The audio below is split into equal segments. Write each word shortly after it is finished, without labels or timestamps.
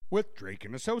With Drake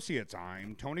Associates,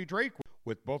 I'm Tony Drake.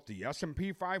 With both the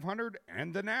S&P 500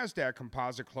 and the Nasdaq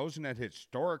Composite closing at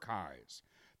historic highs.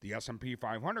 The S&P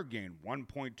 500 gained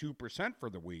 1.2% for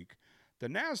the week, the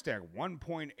Nasdaq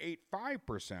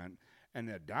 1.85%, and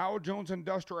the Dow Jones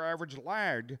Industrial Average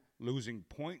lagged, losing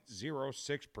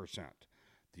 0.06%.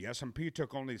 The S&P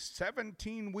took only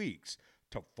 17 weeks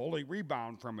to fully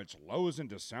rebound from its lows in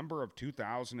December of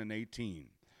 2018.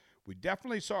 We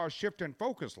definitely saw a shift in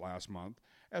focus last month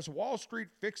as Wall Street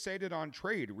fixated on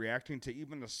trade, reacting to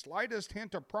even the slightest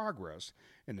hint of progress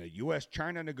in the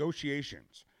U.S.-China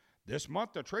negotiations. This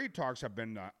month, the trade talks have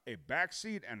been a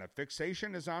backseat and the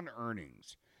fixation is on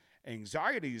earnings.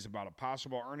 Anxieties about a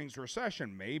possible earnings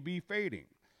recession may be fading.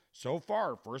 So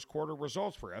far, first quarter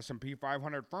results for S&P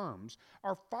 500 firms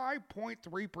are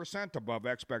 5.3% above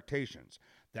expectations.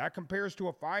 That compares to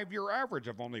a 5-year average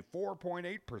of only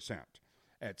 4.8%.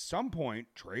 At some point,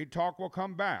 trade talk will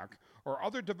come back, or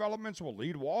other developments will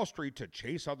lead Wall Street to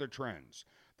chase other trends.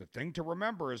 The thing to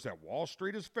remember is that Wall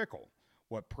Street is fickle.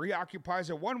 What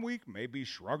preoccupies it one week may be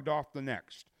shrugged off the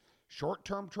next.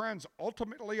 Short-term trends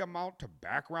ultimately amount to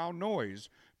background noise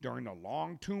during the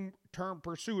long-term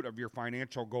pursuit of your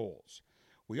financial goals.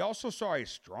 We also saw a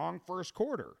strong first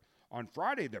quarter. On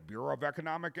Friday, the Bureau of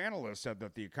Economic Analysts said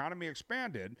that the economy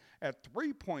expanded at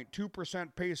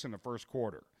 3.2% pace in the first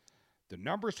quarter. The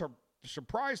numbers are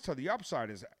surprise to the upside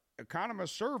as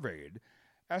economists surveyed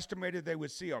estimated they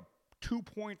would see a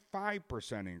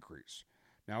 2.5% increase.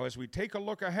 Now, as we take a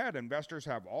look ahead, investors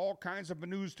have all kinds of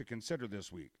news to consider this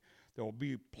week. There will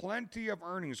be plenty of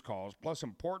earnings calls, plus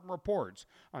important reports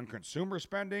on consumer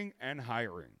spending and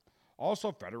hiring.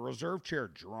 Also, Federal Reserve Chair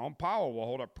Jerome Powell will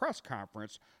hold a press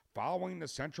conference following the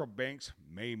central bank's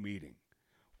May meeting.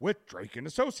 With Drake &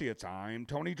 Associates, I'm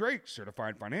Tony Drake,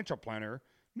 Certified Financial Planner,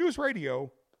 News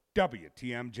Radio,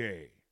 WTMJ.